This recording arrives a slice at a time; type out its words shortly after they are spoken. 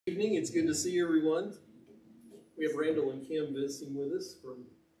Evening. It's good to see everyone. We have Randall and Kim visiting with us from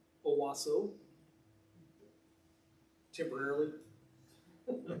Owasso, temporarily.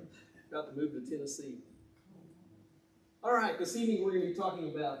 About to move to Tennessee. All right, this evening we're going to be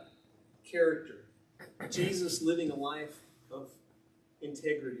talking about character. Jesus living a life of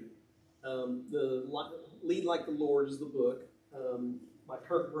integrity. The Lead Like the Lord is the book by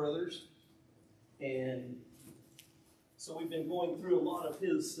Kirk Brothers. And so we've been going through a lot of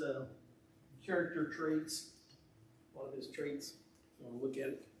his character traits, a lot of his traits. I'll look at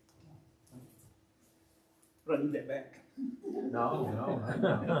it. But I need that back. No.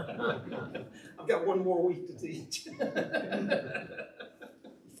 I've got one more week to teach.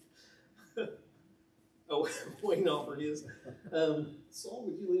 Oh, waiting off for his. Saul,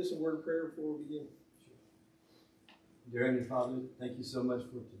 would you lead us in a word of prayer before we begin? Dear Heavenly Father, thank you so much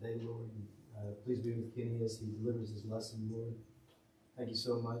for today, Lord. Please be with Kenny as he delivers his lesson, Lord. Thank you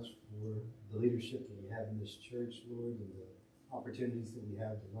so much for the leadership that we have in this church, Lord, and the opportunities that we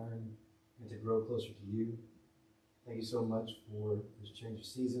have to learn and to grow closer to you. Thank you so much for this change of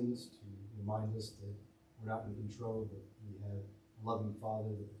seasons to remind us that we're not in control, but we have a loving Father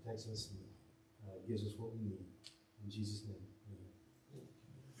that protects us and gives us what we need. In Jesus' name,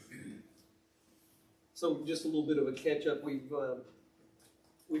 amen. So just a little bit of a catch-up.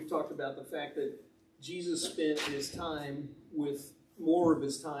 We've talked about the fact that Jesus spent more of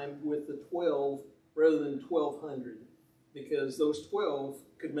his time with the 12 rather than 1,200, because those 12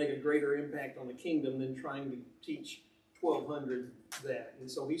 could make a greater impact on the kingdom than trying to teach 1,200 that.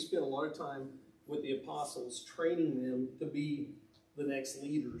 And so he spent a lot of time with the apostles, training them to be the next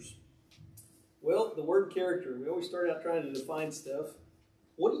leaders. Well, the word character, we always start out trying to define stuff.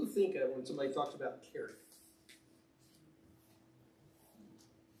 What do you think of when somebody talks about character?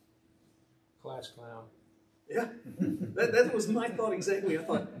 Class clown. Yeah, that was my thought exactly. I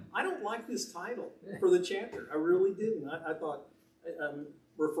thought, I don't like this title for the chapter. I really didn't. I thought I'm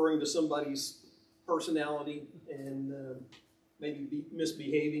referring to somebody's personality and maybe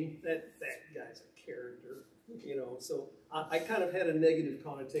misbehaving. That guy's a character, So I kind of had a negative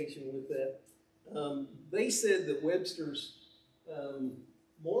connotation with that. They said that Webster's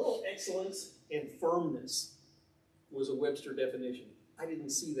moral excellence and firmness was a Webster definition. I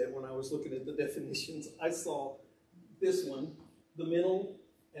didn't see that when I was looking at the definitions. I saw this one, the mental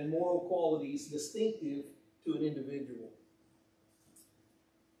and moral qualities distinctive to an individual.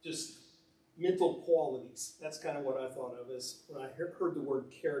 Just mental qualities. That's kind of what I thought of as when I heard the word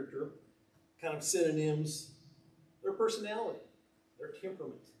character, kind of synonyms, their personality, their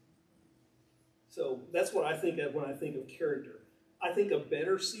temperament. So that's what I think of when I think of character. I think a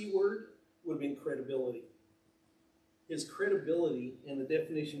better C word would have been credibility. His credibility, and the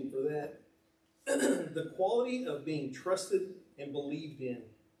definition for that, the quality of being trusted and believed in.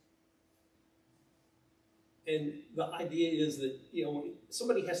 And the idea is that,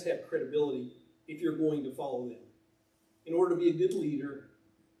 somebody has to have credibility if you're going to follow them. In order to be a good leader,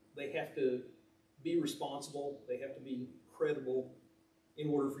 they have to be responsible, they have to be credible in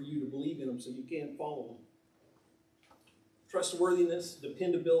order for you to believe in them so you can follow them. Trustworthiness,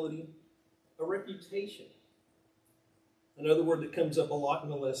 dependability, a reputation. Another word that comes up a lot in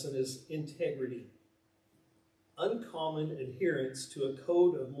the lesson is integrity. Uncommon adherence to a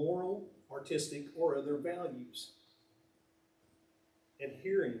code of moral, artistic, or other values.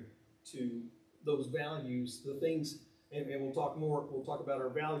 Adhering to those values, the things, and we'll talk about our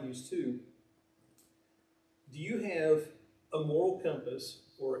values too. Do you have a moral compass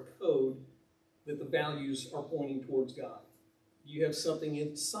or a code that the values are pointing towards God? Do you have something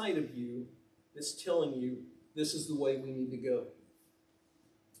inside of you that's telling you this is the way we need to go?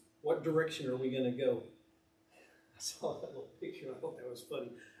 What direction are we going to go? I saw that little picture. I thought that was funny.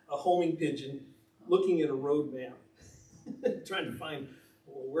 A homing pigeon looking at a road map, trying to find,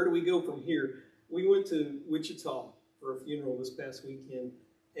 where do we go from here? We went to Wichita for a funeral this past weekend,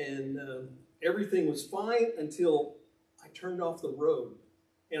 and everything was fine until I turned off the road,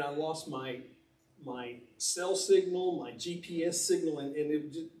 and I lost my cell signal, my GPS signal, and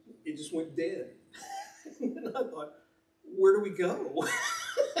it just went dead. And I thought, where do we go?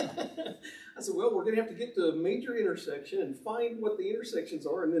 I said, well, we're going to have to get to a major intersection and find what the intersections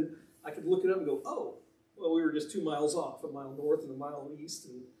are. And then I could look it up and go, oh, well, we were just 2 miles off, a mile north and a mile east,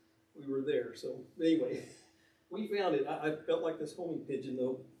 and we were there. So anyway, we found it. I felt like this homing pigeon,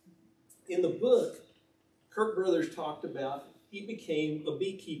 though. In the book, Kirk Brothers talked about he became a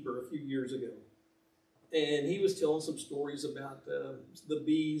beekeeper a few years ago. And he was telling some stories about the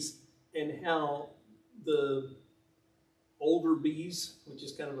bees and how the older bees, which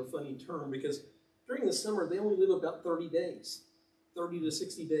is kind of a funny term because during the summer they only live about 30 days. 30 to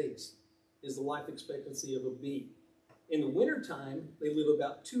 60 days is the life expectancy of a bee. In the wintertime, they live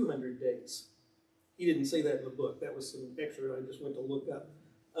about 200 days. He didn't say that in the book. That was some extra I just went to look up.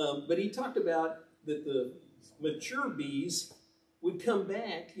 But he talked about that the mature bees would come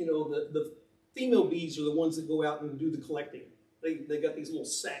back. You know, the female bees are the ones that go out and do the collecting. They got these little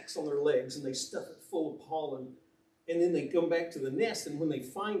sacks on their legs, and they stuff it full of pollen. And then they come back to the nest, and when they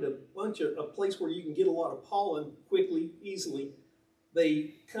find a place where you can get a lot of pollen quickly, easily,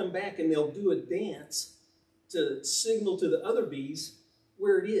 they come back and they'll do a dance to signal to the other bees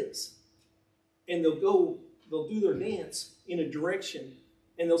where it is. And they'll do their dance in a direction,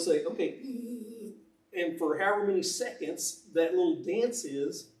 and they'll say, okay, and for however many seconds that little dance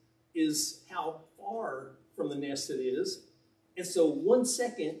is how far from the nest it is. And so 1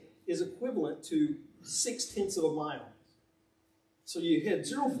 second is equivalent to 0.6 of a mile. So you had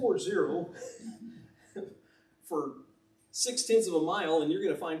 0.40 for 0.6 of a mile, and you're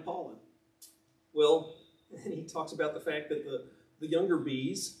going to find pollen. Well, and he talks about the fact that the younger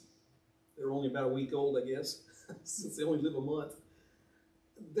bees, they're only about a week old, I guess, since they only live a month,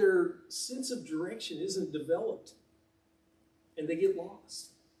 their sense of direction isn't developed, and they get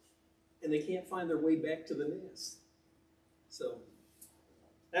lost, and they can't find their way back to the nest. So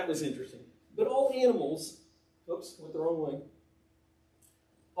that was interesting. But all animals, oops, went the wrong way.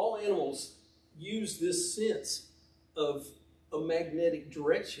 All animals use this sense of a magnetic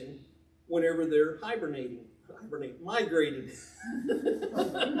direction whenever they're migrating. I'm going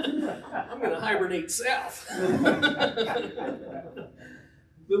to hibernate south.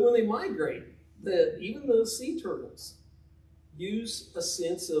 But when they migrate, even the sea turtles use a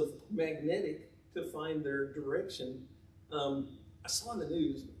sense of magnetic to find their direction. I saw in the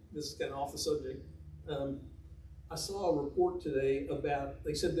news, this is kind of off the subject, I saw a report today about,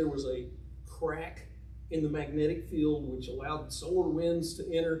 they said there was a crack in the magnetic field which allowed solar winds to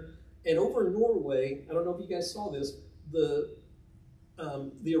enter. And over in Norway, I don't know if you guys saw this, the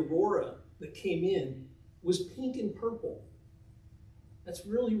aurora that came in was pink and purple. That's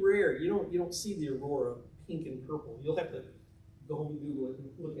really rare. You don't see the aurora pink and purple. You'll have to go home and Google it and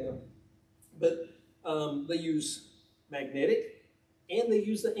look at them. But they use magnetic, and they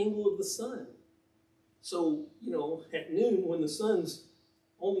use the angle of the sun. So, you know, at noon when the sun's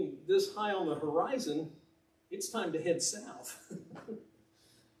only this high on the horizon, it's time to head south.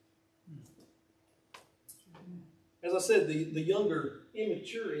 As I said, the younger,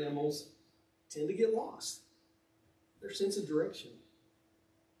 immature animals tend to get lost. Their sense of direction,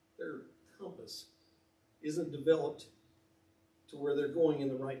 their compass isn't developed to where they're going in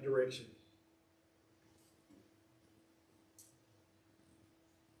the right direction.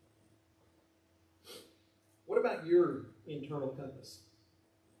 What about your internal compass?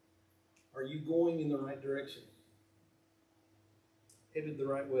 Are you going in the right direction? Headed the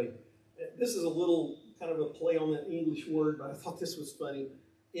right way? This is a little kind of a play on that English word, but I thought this was funny.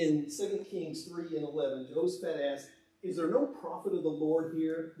 In 2 Kings 3:11, Jehoshaphat asked, "Is there no prophet of the Lord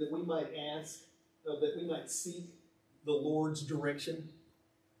here that we might ask, that we might seek the Lord's direction?"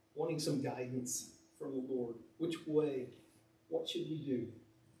 Wanting some guidance from the Lord. Which way? What should we do?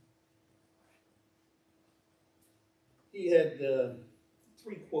 He had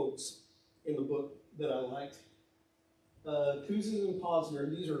 3 quotes in the book that I liked. Cousins and Posner,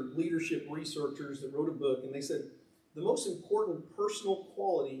 these are leadership researchers that wrote a book, and they said, the most important personal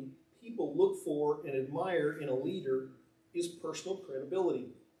quality people look for and admire in a leader is personal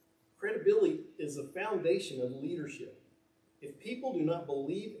credibility. Credibility is the foundation of leadership. If people do not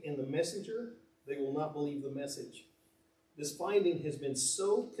believe in the messenger, they will not believe the message. This finding has been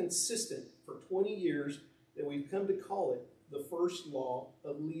so consistent for 20 years that we've come to call it the first law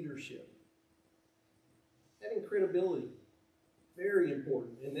of leadership. Having credibility, very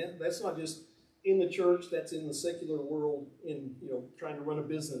important. And that's not just in the church, that's in the secular world, in trying to run a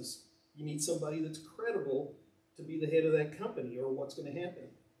business. You need somebody that's credible to be the head of that company, or what's going to happen.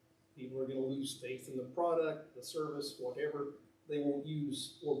 People are going to lose faith in the product, the service, whatever. They won't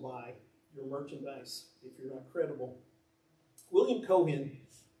use or buy your merchandise if you're not credible. William Cohen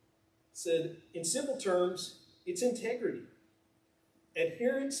said, in simple terms, it's integrity.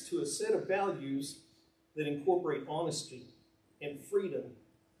 Adherence to a set of values that incorporate honesty and freedom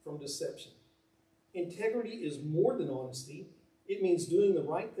from deception. Integrity is more than honesty. It means doing the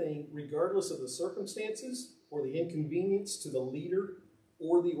right thing regardless of the circumstances or the inconvenience to the leader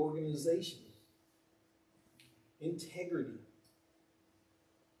or the organization. Integrity.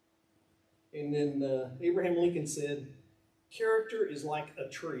 And then Abraham Lincoln said, character is like a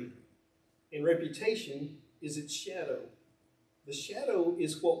tree, and reputation is its shadow. The shadow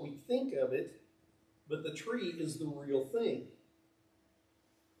is what we think of it, but the tree is the real thing.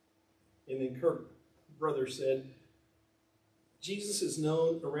 And then Kirk Brothers said, Jesus is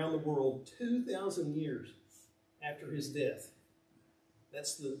known around the world 2,000 years after his death.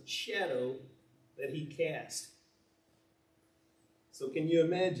 That's the shadow that he cast. So can you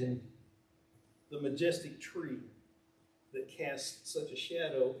imagine the majestic tree that casts such a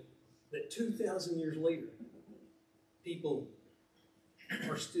shadow that 2,000 years later, people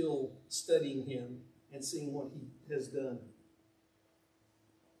are still studying him and seeing what he has done?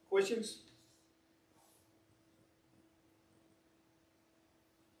 Questions?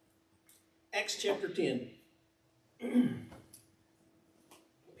 Acts chapter 10.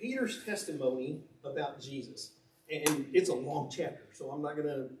 Peter's testimony about Jesus. And it's a long chapter, so I'm not going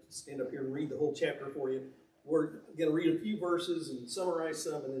to stand up here and read the whole chapter for you. We're going to read a few verses and summarize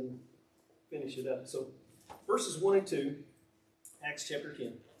some and then finish it up. So verses 1 and 2, Acts chapter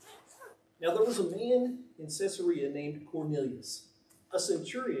 10. Now there was a man in Caesarea named Cornelius, a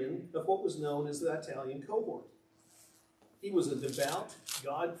centurion of what was known as the Italian cohort. He was a devout,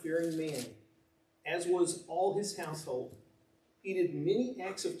 God-fearing man, as was all his household. He did many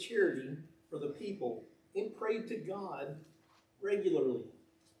acts of charity for the people and prayed to God regularly.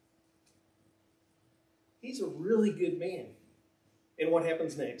 He's a really good man. And what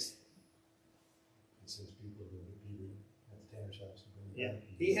happens next? He sends people to Peter at the tanner's house. Yeah,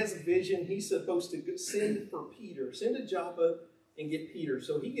 he has a vision. He's supposed to send for Peter, send to Joppa and get Peter.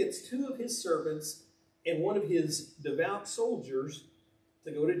 So he gets 2 of his servants and 1 of his devout soldiers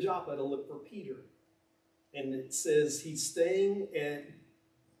to go to Joppa to look for Peter. And it says he's staying at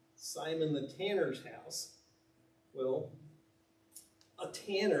Simon the tanner's house. Well, a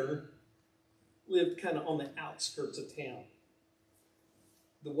tanner lived kind of on the outskirts of town.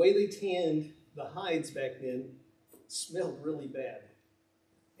 The way they tanned the hides back then smelled really bad.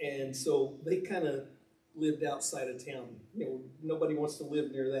 And so they kind of lived outside of town. You know, nobody wants to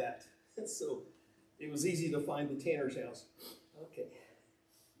live near that. So it was easy to find the tanner's house. Okay.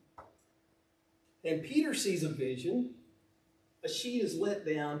 And Peter sees a vision. A sheet is let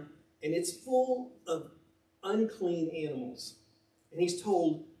down, and it's full of unclean animals. And he's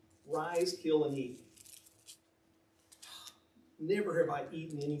told, rise, kill, and eat. Never have I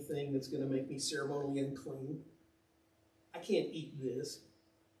eaten anything that's going to make me ceremonially unclean. I can't eat this.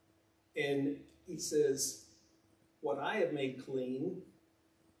 And he says, what I have made clean,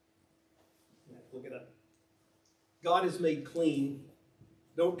 look it up. God has made clean.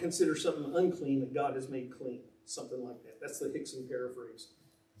 Don't consider something unclean that God has made clean. Something like that. That's the Hickson paraphrase.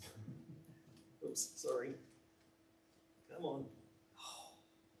 Oops, sorry. Come on.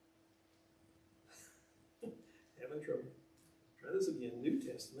 Having trouble. Try this again. New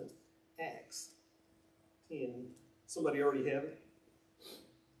Testament, Acts 10. Somebody already have it?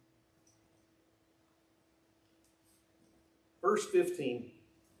 Verse 15.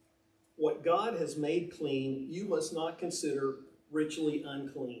 What God has made clean, you must not consider ritually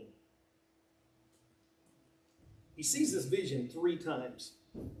unclean. He sees this vision 3 times.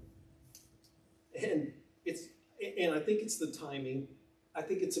 And I think it's the timing. I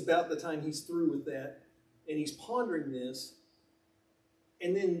think it's about the time he's through with that. And he's pondering this.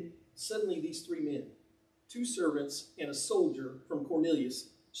 And then suddenly these 3 men, 2 servants and a soldier from Cornelius,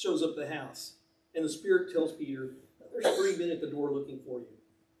 shows up at the house. And the Spirit tells Peter, there's 3 men at the door looking for you.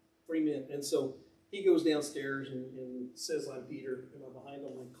 3 men. And so he goes downstairs and says, I'm Peter. And I'm behind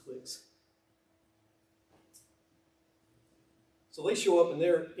him and clicks. So they show up and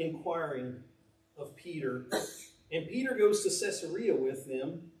they're inquiring of Peter. And Peter goes to Caesarea with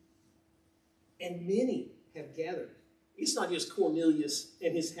them. And many have gathered. It's not just Cornelius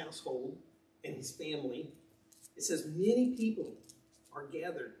and his household and his family. It says many people are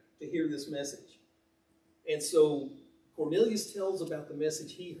gathered to hear this message. And so Cornelius tells about the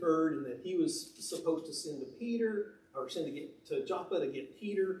message he heard and that he was supposed to send to Peter, or send to Joppa to get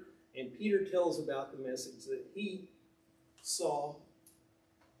Peter. And Peter tells about the message that he saw.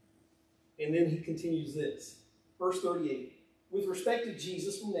 And then he continues this. Verse 38. With respect to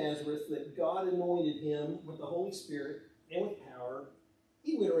Jesus from Nazareth, that God anointed him with the Holy Spirit and with power,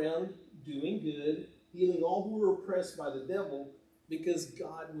 he went around doing good, healing all who were oppressed by the devil, because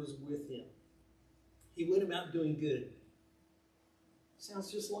God was with him. He went about doing good.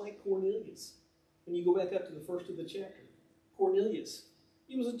 Sounds just like Cornelius. When you go back up to the first of the chapter, Cornelius,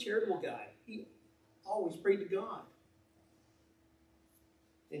 he was a charitable guy. He always prayed to God.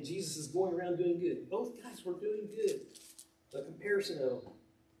 And Jesus is going around doing good. Both guys were doing good. A comparison of them.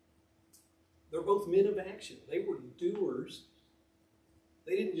 They're both men of action. They were doers.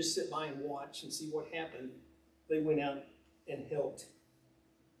 They didn't just sit by and watch and see what happened. They went out and helped.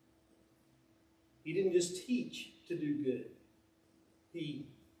 He didn't just teach to do good. He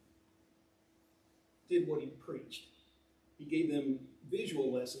did what he preached. He gave them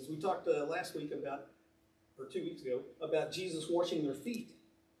visual lessons. We talked last week about, or 2 weeks ago, about Jesus washing their feet.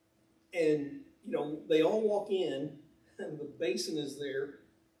 And, you know, they all walk in, and the basin is there,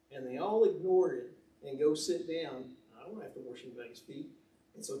 and they all ignore it and go sit down. I don't have to wash anybody's feet.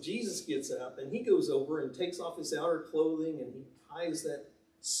 And so Jesus gets up, and he goes over and takes off his outer clothing, and he ties that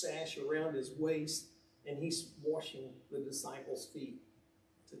sash around his waist, and he's washing the disciples' feet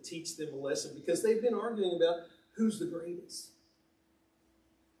to teach them a lesson, because they've been arguing about who's the greatest.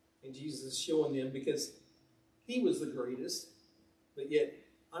 And Jesus is showing them, because he was the greatest, but yet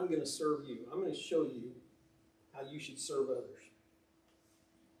I'm going to serve you. I'm going to show you how you should serve others.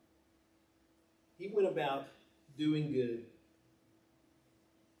 He went about doing good.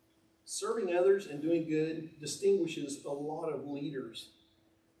 Serving others and doing good distinguishes a lot of leaders.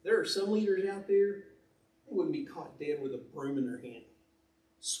 There are some leaders out there, they wouldn't be caught dead with a broom in their hand,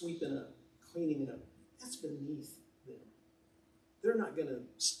 sweeping up, cleaning up. That's beneath them. They're not going to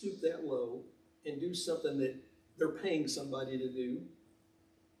stoop that low and do something that they're paying somebody to do.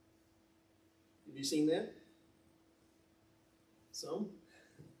 Have you seen that? Some?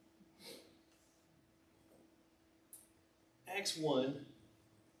 Acts 1,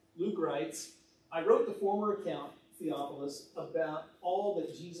 Luke writes, I wrote the former account, Theophilus, about all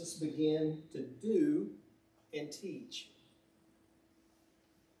that Jesus began to do and teach.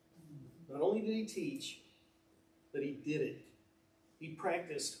 Not only did he teach, but he did it. He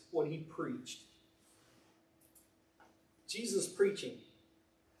practiced what he preached. Jesus preaching.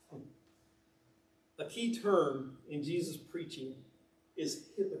 A key term in Jesus preaching is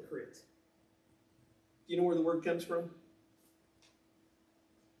hypocrite. Do you know where the word comes from?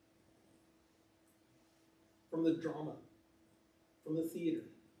 From the drama, from the theater.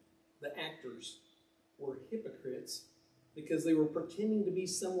 The actors were hypocrites because they were pretending to be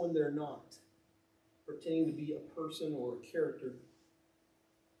someone they're not, pretending to be a person or a character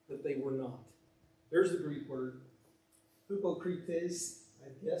that they were not. There's the Greek word, hypokrites,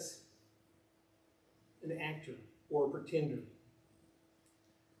 I guess, an actor or a pretender.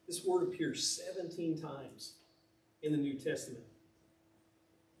 This word appears 17 times in the New Testament.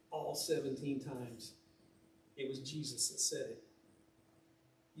 All 17 times. It was Jesus that said it.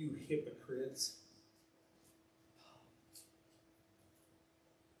 You hypocrites.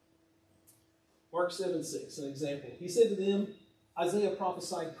 Mark 7:6, an example. He said to them, Isaiah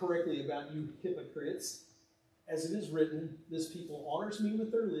prophesied correctly about you hypocrites. As it is written, this people honors me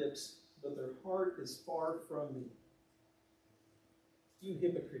with their lips, but their heart is far from me. You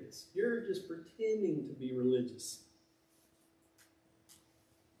hypocrites. You're just pretending to be religious.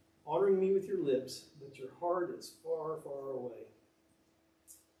 Honoring me with your lips, but your heart is far, far away.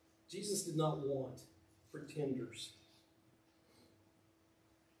 Jesus did not want pretenders.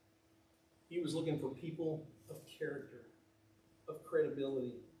 He was looking for people of character, of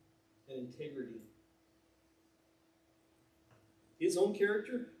credibility, and integrity. His own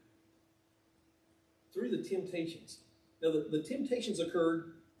character through the temptations. Now, the temptations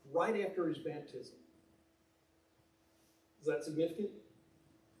occurred right after his baptism. Is that significant?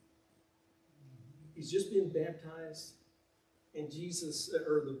 He's just been baptized, and Jesus,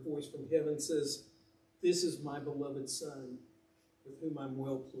 or the voice from heaven says, this is my beloved Son, with whom I'm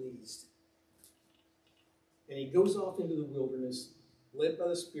well pleased. And he goes off into the wilderness, led by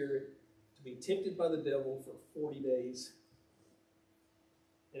the Spirit, to be tempted by the devil for 40 days.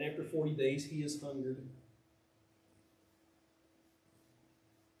 And after 40 days, he is hungered.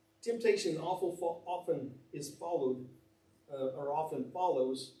 Temptation often is followed, or often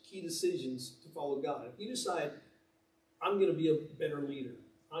follows key decisions to follow God. If you decide, I'm going to be a better leader,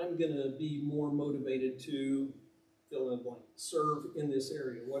 I'm going to be more motivated to fill in the blank, serve in this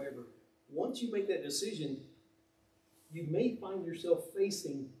area, whatever. Once you make that decision, you may find yourself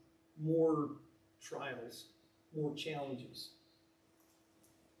facing more trials, more challenges,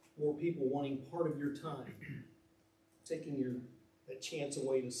 more people wanting part of your time, taking that chance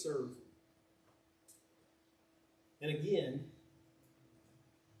away to serve. And again,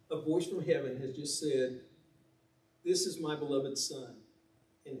 a voice from heaven has just said, this is my beloved Son,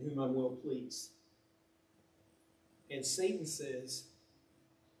 in whom I'm well pleased. And Satan says,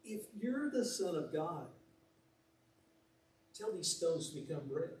 if you're the Son of God, tell these stones to become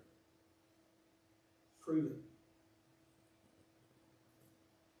bread. Prove it.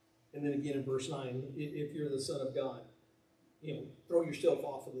 And then again in verse 9, if you're the Son of God, throw yourself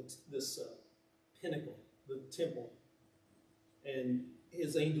off of this pinnacle, the temple, and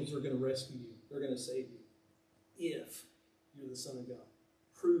his angels are going to rescue you. They're going to save you. If you're the Son of God.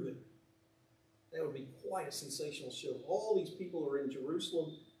 Prove it. That would be quite a sensational show. All these people are in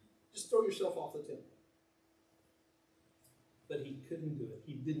Jerusalem. Just throw yourself off the temple. but he couldn't do it.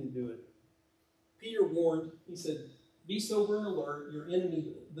 He didn't do it. Peter warned, he said, "Be sober and alert. Your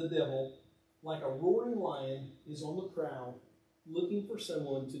enemy, the devil, like a roaring lion, is on the prowl, looking for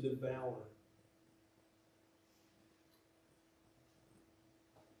someone to devour."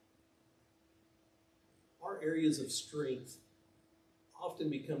 Our areas of strength often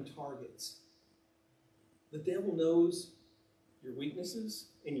become targets. The devil knows your weaknesses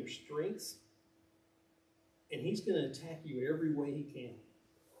and your strengths, and he's going to attack you every way he can.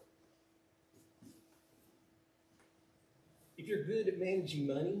 If you're good at managing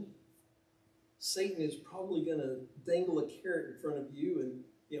money, Satan is probably going to dangle a carrot in front of you and,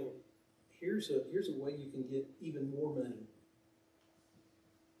 here's a way you can get even more money.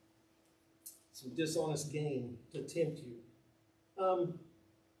 Some dishonest gain to tempt you.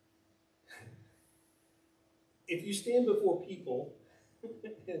 If you stand before people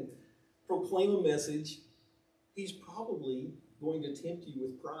and proclaim a message, he's probably going to tempt you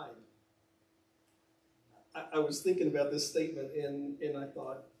with pride. I was thinking about this statement, and I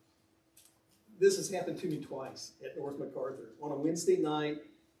thought, this has happened to me twice at North MacArthur. On a Wednesday night,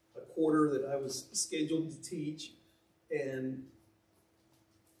 a quarter that I was scheduled to teach, and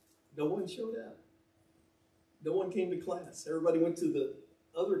no one showed up. No one came to class. Everybody went to the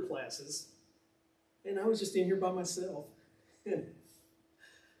other classes, and I was just in here by myself. And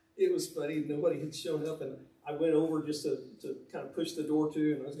it was funny. Nobody had shown up, and I went over just to kind of push the door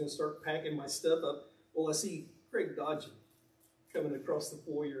to, and I was going to start packing my stuff up. Well, I see Craig Dodgen coming across the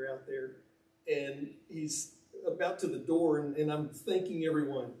foyer out there, and he's about to the door, and I'm thanking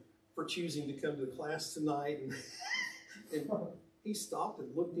everyone for choosing to come to the class tonight. And he stopped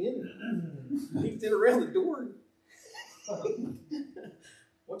and looked in, and he did around the door.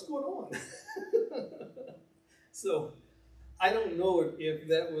 What's going on? So I don't know if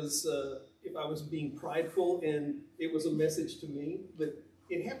that was, if I was being prideful and it was a message to me, but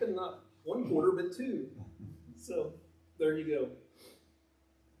it happened not one quarter, but two. So there you go.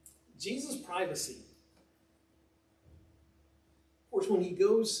 Jesus' privacy. Of course, when he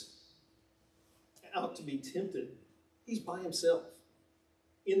goes out to be tempted, he's by himself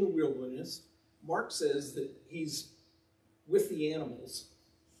in the wilderness. Mark says that he's with the animals.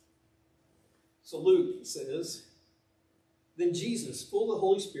 So Luke says, "Then Jesus, full of the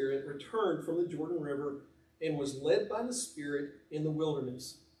Holy Spirit, returned from the Jordan River and was led by the Spirit in the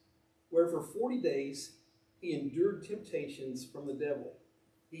wilderness, where for 40 days he endured temptations from the devil.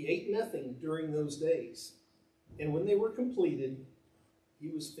 He ate nothing during those days, and when they were completed, he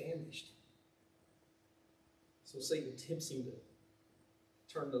was famished." So Satan tempts him to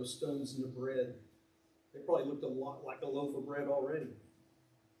turn those stones into bread. They probably looked a lot like a loaf of bread already.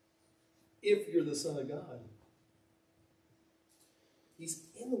 If you're the Son of God. He's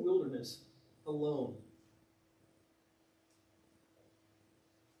in the wilderness alone.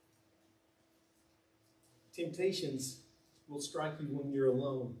 Temptations will strike you when you're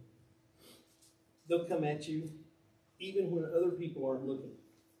alone. They'll come at you even when other people aren't looking.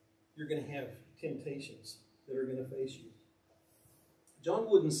 You're going to have temptations that are going to face you. John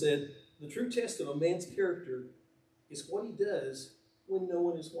Wooden said, "The true test of a man's character is what he does when no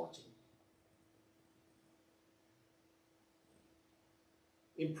one is watching."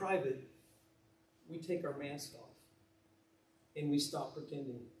 In private, we take our mask off and we stop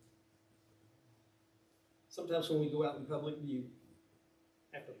pretending. Sometimes when we go out in public, you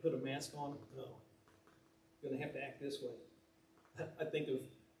have to put a mask on. No, you're going to have to act this way. I think of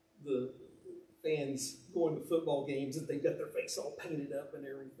the fans going to football games that they've got their face all painted up and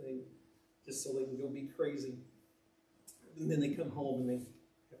everything just so they can go be crazy. And then they come home and they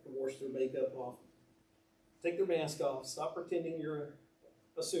have to wash their makeup off. Take their mask off. Stop pretending you're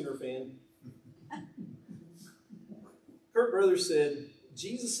a Sooner fan. Kurt Brothers said,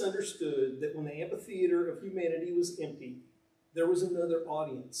 "Jesus understood that when the amphitheater of humanity was empty, there was another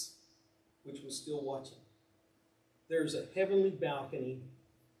audience which was still watching. There's a heavenly balcony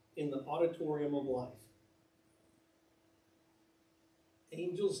in the auditorium of life.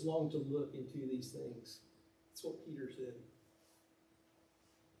 Angels long to look into these things." That's what Peter said.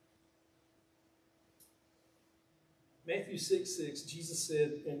 Matthew 6:6, Jesus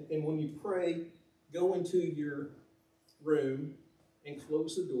said, and when you pray, go into your room and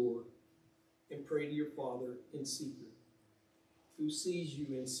close the door and pray to your Father in secret, who sees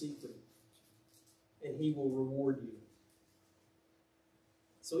you in secret, and he will reward you.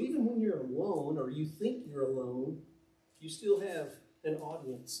 So even when you're alone, or you think you're alone, you still have an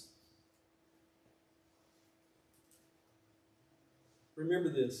audience. Remember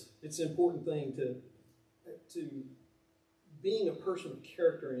this. It's an important thing to being a person of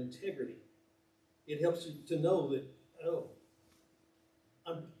character and integrity. It helps you to know that, oh,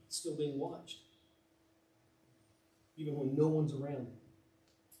 I'm still being watched, even when no one's around.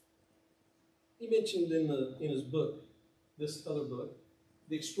 He mentioned in his book, this other book,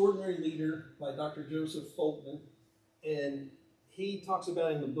 The Extraordinary Leader by Dr. Joseph Folkman, and he talks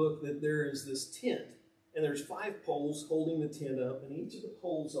about in the book that there is this tent, and there's 5 poles holding the tent up, and each of the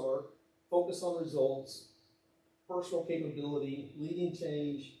poles are focus on results, personal capability, leading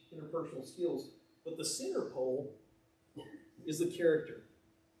change, interpersonal skills. But the center pole is the character.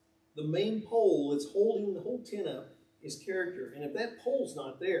 The main pole that's holding the whole tent up is character. And if that pole's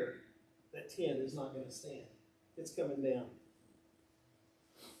not there, that tent is not going to stand. It's coming down.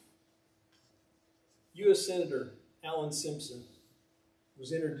 U.S. Senator Alan Simpson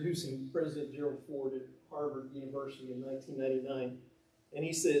was introducing President Gerald Ford at Harvard University in 1999. And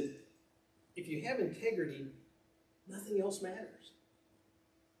he said, if you have integrity, nothing else matters.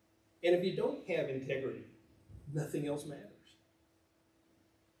 And if you don't have integrity, nothing else matters.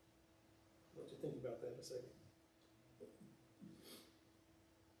 What do you think about that in a second?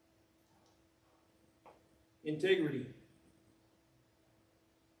 Integrity.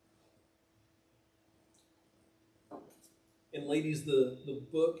 And ladies, the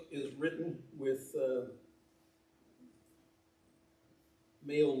book is written with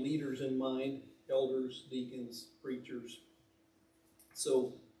male leaders in mind, elders, deacons, preachers.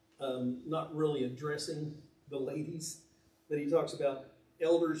 So not really addressing the ladies, but he talks about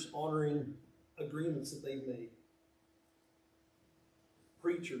elders honoring agreements that they've made.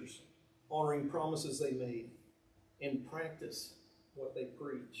 Preachers honoring promises they made and practice what they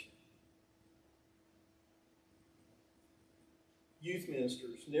preach. Youth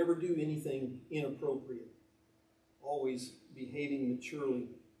ministers never do anything inappropriate, always behaving maturely.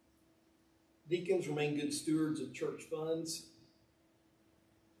 Deacons remain good stewards of church funds,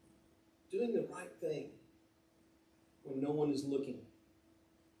 doing the right thing when no one is looking.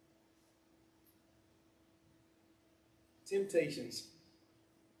 Temptations.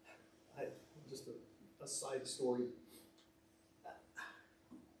 Just a side story.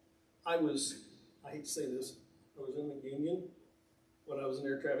 I hate to say this, I was in the union when I was an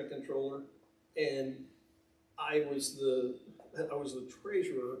air traffic controller, and I was the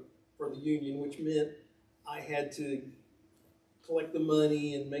treasurer for the union, which meant I had to collect the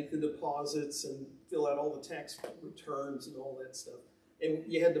money and make the deposits and fill out all the tax returns and all that stuff. And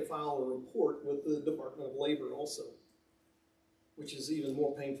you had to file a report with the Department of Labor also, which is even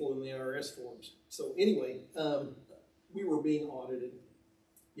more painful than the IRS forms. So anyway, we were being audited.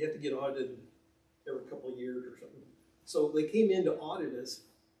 You have to get audited every couple of years or something. So they came in to audit us,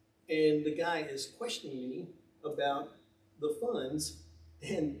 and the guy is questioning me about the funds,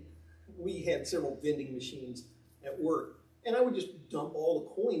 and we had several vending machines at work. And I would just dump all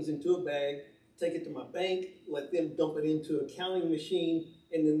the coins into a bag, take it to my bank, let them dump it into a counting machine,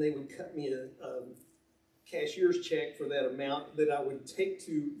 and then they would cut me a cashier's check for that amount that I would take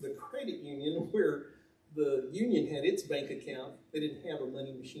to the credit union where the union had its bank account. They didn't have a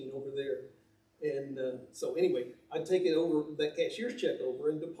money machine over there. And so anyway, I'd take it over, that cashier's check over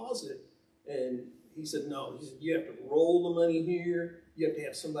and deposit it. And he said, no, he said, you have to roll the money here. You have to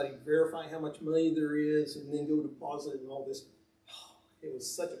have somebody verify how much money there is and then go deposit it and all this. Oh, it was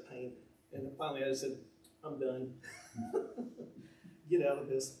such a pain. And then finally I said, I'm done. Get out of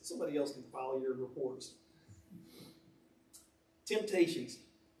this. Somebody else can file your reports. Temptations.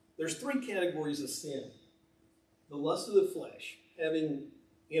 There's 3 categories of sin. The lust of the flesh, having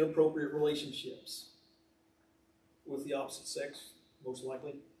inappropriate relationships with the opposite sex, most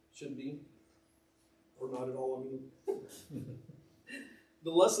likely, should be, or not at all, I mean. The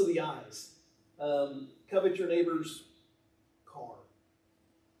lust of the eyes. Covet your neighbor's car,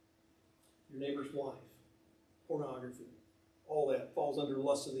 your neighbor's wife, pornography, all that falls under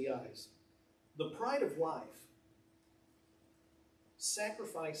lust of the eyes. The pride of life,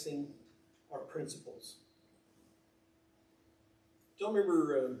 sacrificing our principles. Do you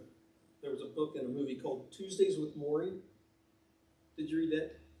remember there was a book and a movie called Tuesdays with Morrie? Did you read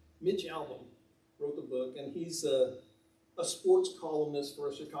that? Mitch Albom wrote the book, and he's a sports columnist for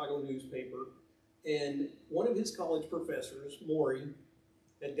a Chicago newspaper. And one of his college professors, Morrie,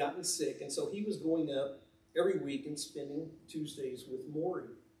 had gotten sick, and so he was going up every week and spending Tuesdays with Morrie.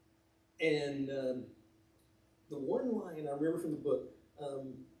 And the one line I remember from the book,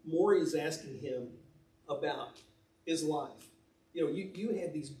 Morrie is asking him about his life. You know, you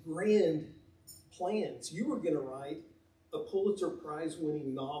had these grand plans. You were going to write a Pulitzer Prize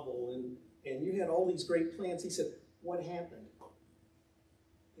winning novel, and you had all these great plans. He said, what happened?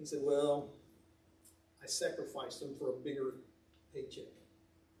 He said, well, I sacrificed them for a bigger paycheck.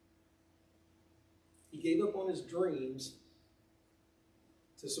 He gave up on his dreams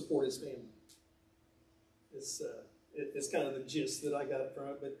to support his family. It's kind of the gist that I got from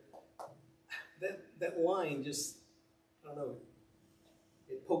it, but that line just, I don't know,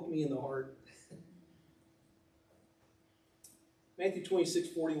 it poked me in the heart. Matthew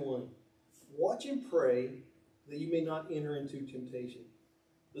 26:41. Watch and pray that you may not enter into temptation.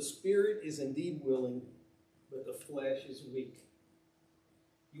 The spirit is indeed willing, but the flesh is weak.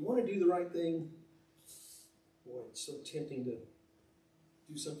 You want to do the right thing? Boy, it's so tempting to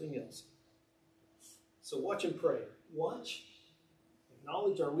do something else. So watch and pray. Watch,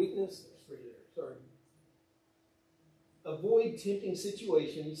 acknowledge our weakness. That's pretty there, sorry. Avoid tempting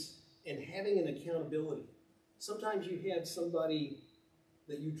situations and having an accountability. Sometimes you have somebody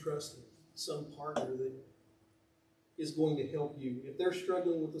that you trust in, some partner that is going to help you. If they're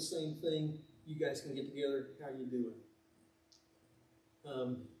struggling with the same thing, you guys can get together. How you do it?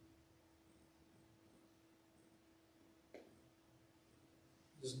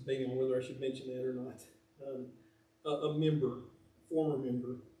 Just debating on whether I should mention that or not. A former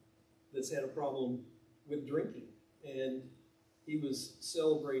member, that's had a problem with drinking, and he was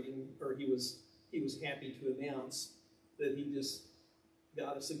celebrating, or he was happy to announce that he just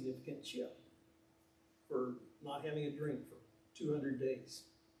got a significant chip for not having a drink for 200 days.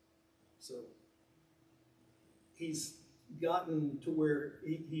 So he's gotten to where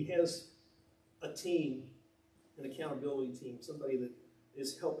he has a team, an accountability team, somebody that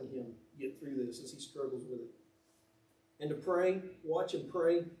is helping him get through this as he struggles with it. And to pray, watch and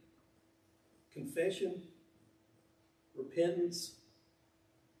pray, confession, repentance,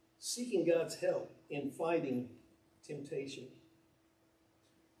 seeking God's help in fighting temptation.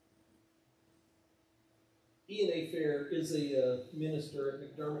 Ian A. Fair is a minister at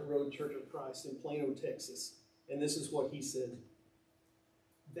McDermott Road Church of Christ in Plano, Texas. And this is what he said.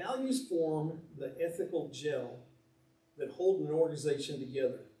 Values form the ethical gel that hold an organization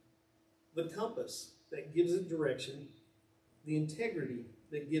together. The compass that gives it direction, the integrity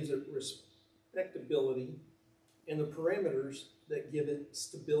that gives it respectability, and the parameters that give it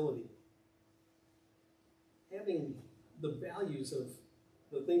stability. Having the values of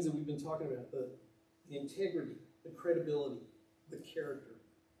the things that we've been talking about, the integrity, the credibility, the character,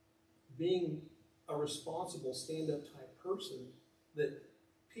 being a responsible stand-up type person that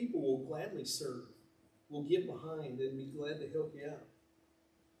people will gladly serve, will get behind, and be glad to help you out.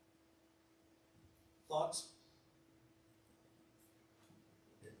 Thoughts?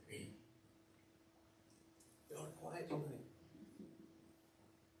 Y'all are quiet tonight.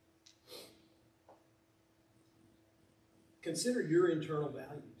 Consider your internal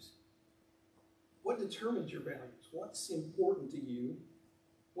values. What determines your values? What's important to you?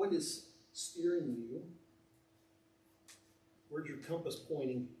 What is steering you? Where's your compass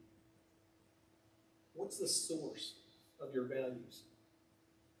pointing? What's the source of your values?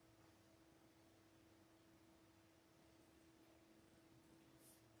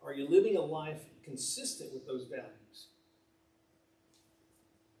 Are you living a life consistent with those values?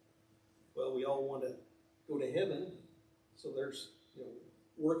 Well, we all want to go to heaven, so there's,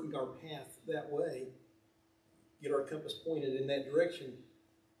 working our path that way, get our compass pointed in that direction.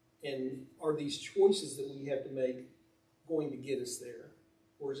 And are these choices that we have to make going to get us there,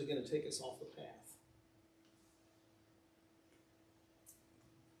 or is it going to take us off the path?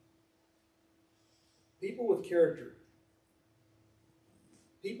 People with character,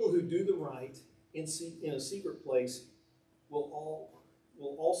 people who do the right in a secret place will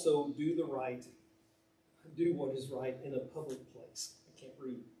also do what is right in a public place. I can't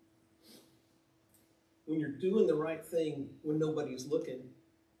read. When you're doing the right thing when nobody's looking,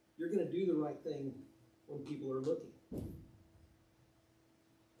 you're going to do the right thing when people are looking,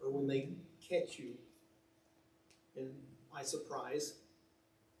 or when they catch you. And by surprise,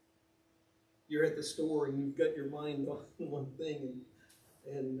 you're at the store and you've got your mind on one thing,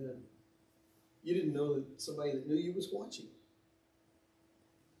 and you didn't know that somebody that knew you was watching.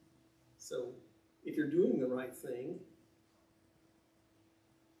 So if you're doing the right thing,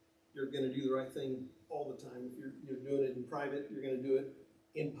 you're going to do the right thing all the time. If you're doing it in private, you're going to do it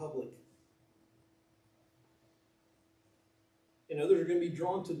in public. And others are going to be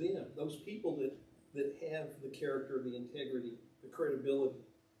drawn to them. Those people that have the character, the integrity, the credibility,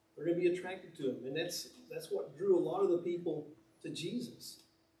 they're going to be attracted to him. And that's what drew a lot of the people to Jesus.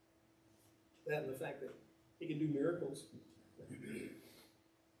 That and the fact that he can do miracles.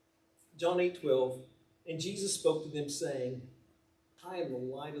 John 8:12, and Jesus spoke to them saying, I am the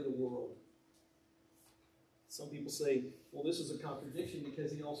light of the world. Some people say, well, this is a contradiction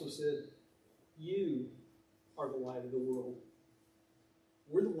because he also said, you are the light of the world.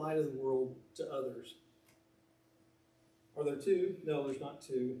 We're the light of the world to others. Are there two? No, there's not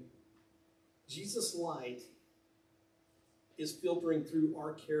two. Jesus' light is filtering through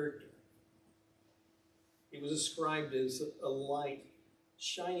our character. It was described as a light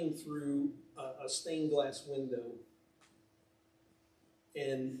shining through a stained glass window.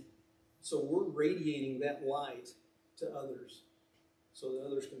 And so we're radiating that light to others so that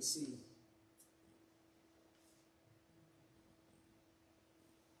others can see.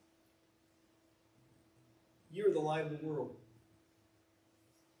 You're the light of the world.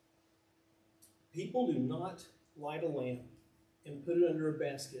 People do not light a lamp and put it under a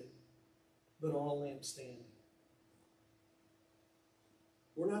basket, but on a lampstand.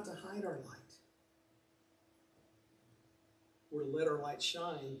 We're not to hide our light. We're to let our light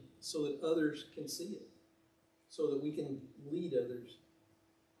shine so that others can see it, so that we can lead others.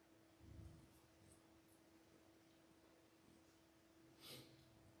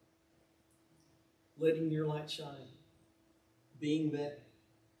 Letting your light shine, being that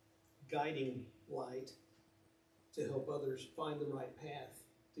guiding light to help others find the right path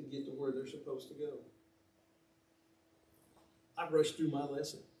to get to where they're supposed to go. I rushed through my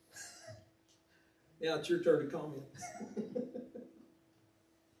lesson. Now it's your turn to comment.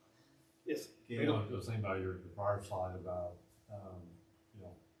 Yes. I was thinking about your prior slide about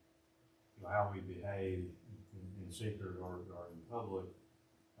how we behave in secret or in public.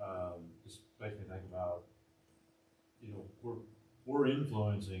 Just makes me think about we're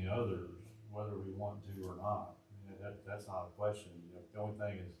influencing others whether we want to or not. I mean, that's not a question. The only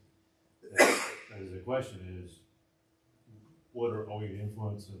thing is the question is, what are we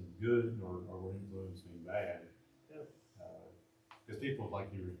influencing good or are we influencing bad? Because people, like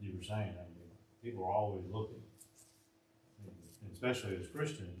you were saying, I mean, people are always looking, and especially as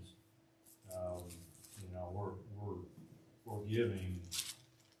Christians, we're giving,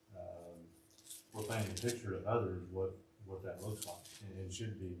 we're painting a picture to others what that looks like, and it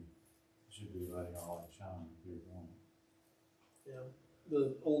should be letting our light shine through one. Yeah,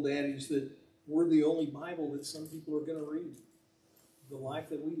 the old adage that we're the only Bible that some people are going to read. The life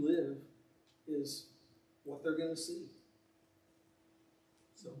that we live is what they're going to see.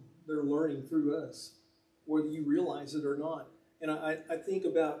 So they're learning through us, whether you realize it or not. And I think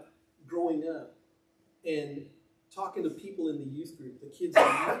about growing up and talking to people in the youth group, the kids in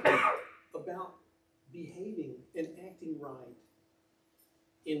the youth group, about behaving and acting right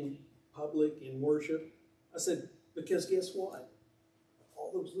in public, in worship. I said, because guess what?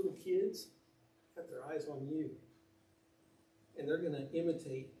 All those little kids got their eyes on you. And they're going to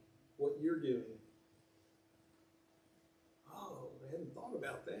imitate what you're doing. Oh, I hadn't thought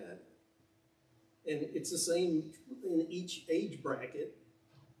about that. And it's the same in each age bracket.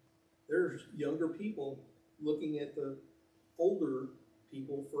 There's younger people looking at the older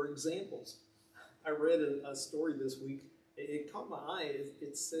people for examples. I read a story this week. It caught my eye.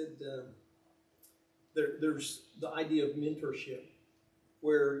 It said there's the idea of mentorship,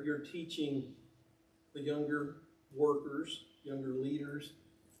 where you're teaching the younger workers, younger leaders,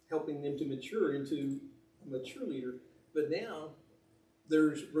 helping them to mature into a mature leader. But now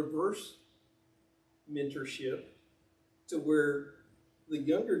there's reverse mentorship, to where the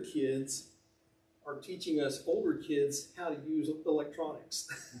younger kids are teaching us older kids how to use electronics.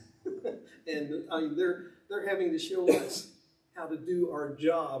 And they're having to show us how to do our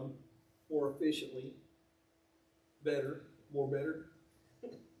job more efficiently, better, more better.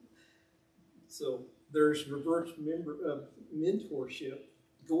 So there's reverse mentorship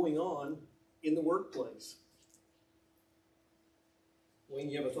going on in the workplace. Wayne,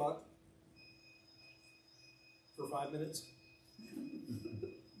 you have a thought for 5 minutes?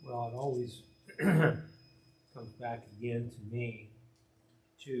 Well, it always comes back again to me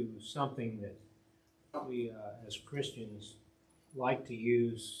to something that we as Christians like to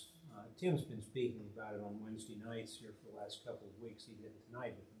use. Tim's been speaking about it on Wednesday nights here for the last couple of weeks. He did it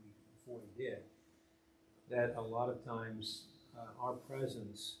tonight, but the week before he did. That a lot of times our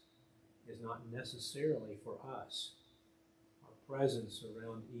presence is not necessarily for us. Our presence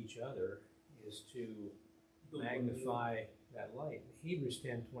around each other is to magnify that light. Hebrews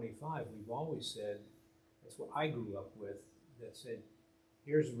 10:25, we've always said, that's what I grew up with, that said,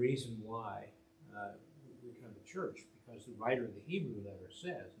 here's the reason why we come to church, because the writer of the Hebrew letter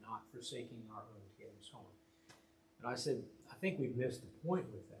says, not forsaking our own to get us home. And I said, I think we've missed the point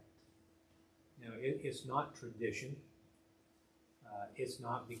with that. You know, it's not tradition. It's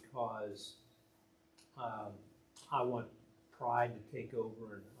not because I want pride to take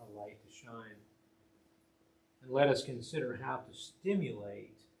over and a light to shine. And let us consider how to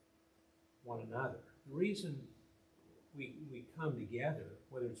stimulate one another. The reason we come together,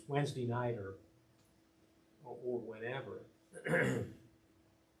 whether it's Wednesday night or or whenever.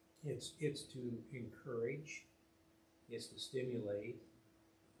 It's to encourage, it's to stimulate,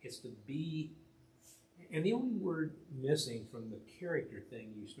 it's to be, and the only word missing from the character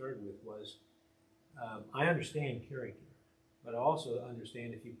thing you started with was, I understand character, but I also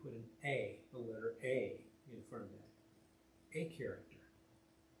understand if you put the letter A in front of that, a character.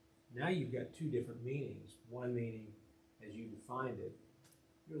 Now you've got two different meanings. One meaning, as you defined it,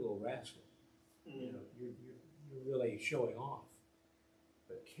 you're a little rascal. You know, you're really showing off.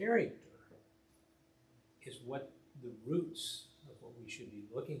 But character is what the roots of what we should be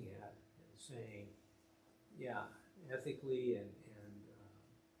looking at and saying, yeah, ethically and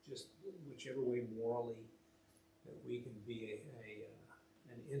just whichever way morally that we can be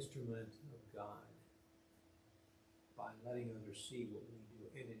an instrument of God by letting others see what we do,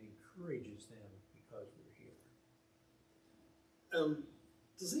 and it encourages them because we're here.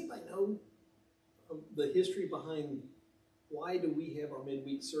 Does anybody know the history behind why do we have our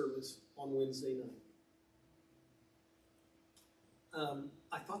midweek service on Wednesday night?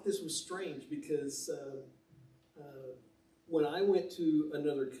 I thought this was strange because when I went to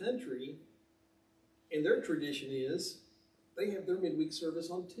another country, and their tradition is they have their midweek service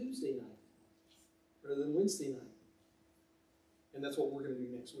on Tuesday night rather than Wednesday night. And that's what we're going to do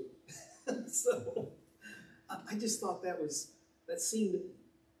next week. So I just thought that seemed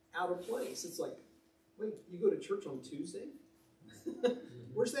out of place. It's like, wait, you go to church on Tuesday?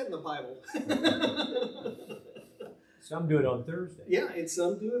 Where's that in the Bible? Some do it on Thursday. Yeah, and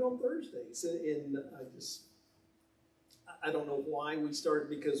some do it on Thursdays. And I don't know why we started,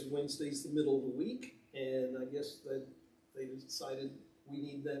 because Wednesday's the middle of the week, and I guess that they decided we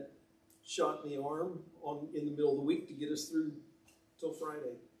need that shot in the arm in the middle of the week to get us through till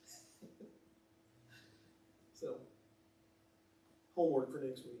Friday. So, homework for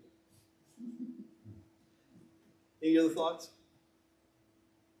next week. Any other thoughts?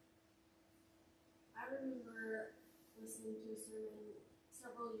 I remember listening to a sermon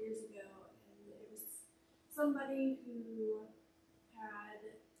several years ago, and it was somebody who had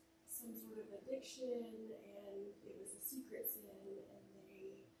some sort of addiction, and it was a secret sin, and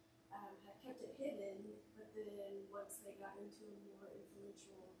they had kept it hidden, but then once they got into a more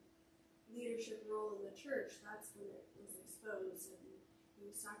influential leadership role in the church, that's when it was exposed. And he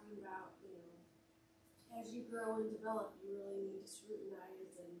was talking about, as you grow and develop, you really need to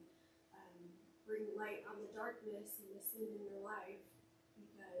scrutinize and bring light on the darkness and the sin in your life,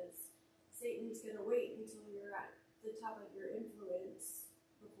 because Satan's going to wait until you're at the top of your influence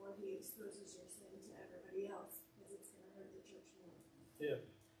before he exposes your sin to everybody else, because it's going to hurt the church more. Yeah.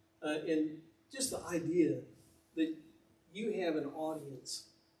 And just the idea that you have an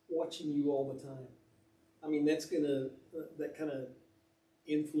audience watching you all the time. I mean, that kind of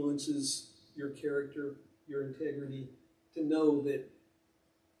influences your character, your integrity, to know that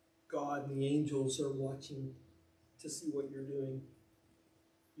God and the angels are watching to see what you're doing.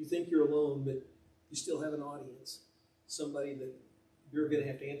 You think you're alone, but you still have an audience, somebody that you're going to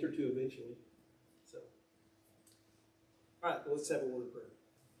have to answer to eventually. So, all right, well, let's have a word of prayer.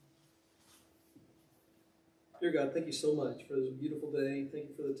 Dear God, thank you so much for this beautiful day. Thank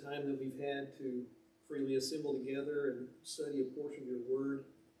you for the time that we've had to freely assemble together and study a portion of your word.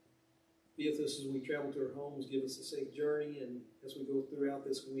 Be with us as we travel to our homes. Give us a safe journey, and as we go throughout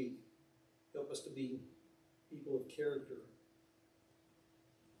this week, help us to be people of character,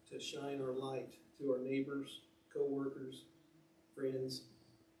 to shine our light to our neighbors, co-workers, friends.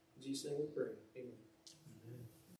 In Jesus' name we pray. Amen.